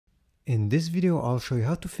In this video, I'll show you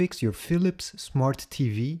how to fix your Philips Smart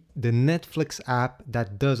TV, the Netflix app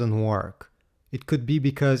that doesn't work. It could be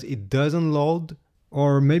because it doesn't load,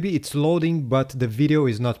 or maybe it's loading but the video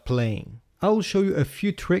is not playing. I will show you a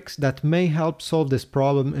few tricks that may help solve this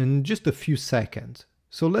problem in just a few seconds.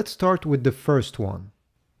 So let's start with the first one.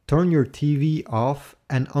 Turn your TV off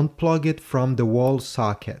and unplug it from the wall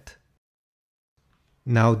socket.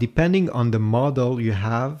 Now, depending on the model you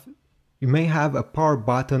have, you may have a power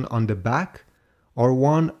button on the back or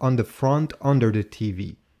one on the front under the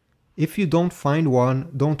TV. If you don't find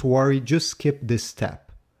one, don't worry, just skip this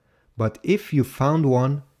step. But if you found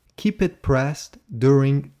one, keep it pressed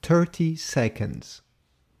during 30 seconds.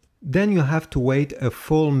 Then you have to wait a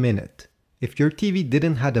full minute. If your TV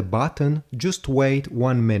didn't have a button, just wait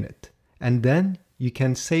 1 minute. And then you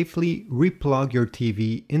can safely replug your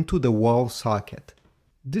TV into the wall socket.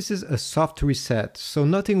 This is a soft reset, so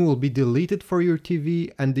nothing will be deleted for your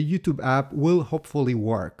TV and the YouTube app will hopefully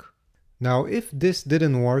work. Now, if this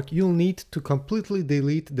didn't work, you'll need to completely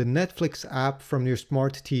delete the Netflix app from your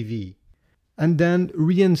smart TV and then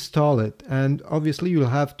reinstall it. And obviously you'll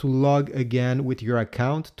have to log again with your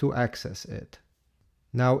account to access it.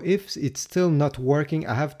 Now, if it's still not working,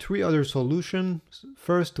 I have 3 other solutions.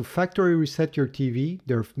 First, to factory reset your TV.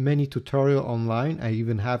 There are many tutorials online. I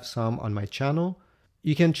even have some on my channel.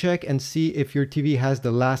 You can check and see if your TV has the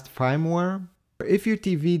last firmware. If your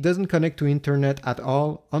TV doesn't connect to internet at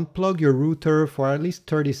all, unplug your router for at least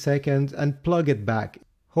 30 seconds and plug it back.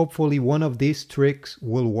 Hopefully one of these tricks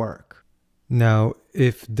will work. Now,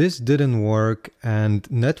 if this didn't work and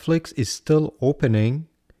Netflix is still opening,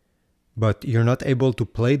 but you're not able to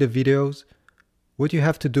play the videos, what you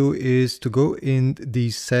have to do is to go in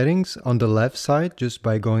these settings on the left side just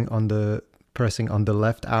by going pressing on the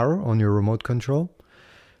left arrow on your remote control.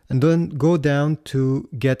 And then go down to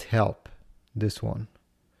Get Help, this one.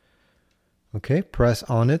 Okay, press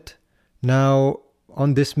on it. Now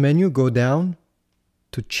on this menu, go down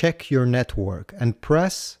to check your network and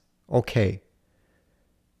press OK.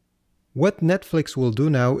 What Netflix will do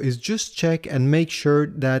now is just check and make sure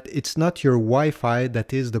that it's not your Wi-Fi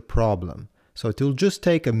that is the problem. So it will just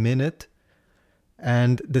take a minute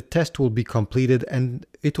and the test will be completed and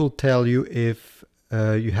it will tell you if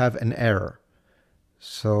you have an error.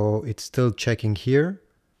 So it's still checking here.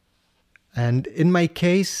 And in my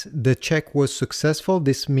case, the check was successful.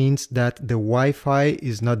 This means that the Wi-Fi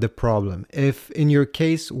is not the problem. If in your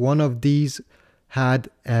case, one of these had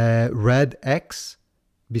a red X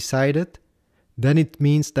beside it, then it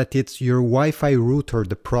means that it's your Wi-Fi router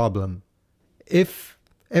the problem. If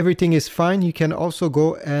everything is fine, you can also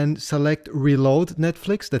go and select Reload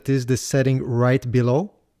Netflix. That is the setting right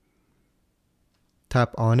below.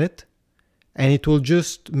 Tap on it. And it will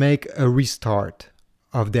just make a restart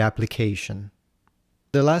of the application.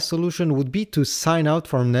 The last solution would be to sign out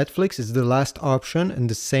from Netflix. It's the last option in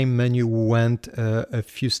the same menu we went a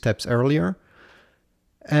few steps earlier.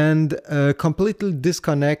 And completely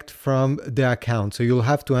disconnect from the account. So you'll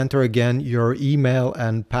have to enter again your email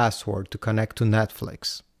and password to connect to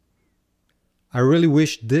Netflix. I really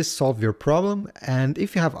wish this solved your problem. And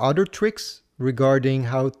if you have other tricks regarding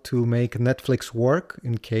how to make Netflix work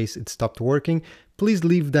in case it stopped working, please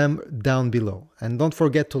leave them down below. And don't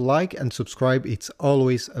forget to like and subscribe, it's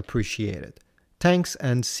always appreciated. Thanks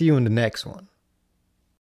and see you in the next one.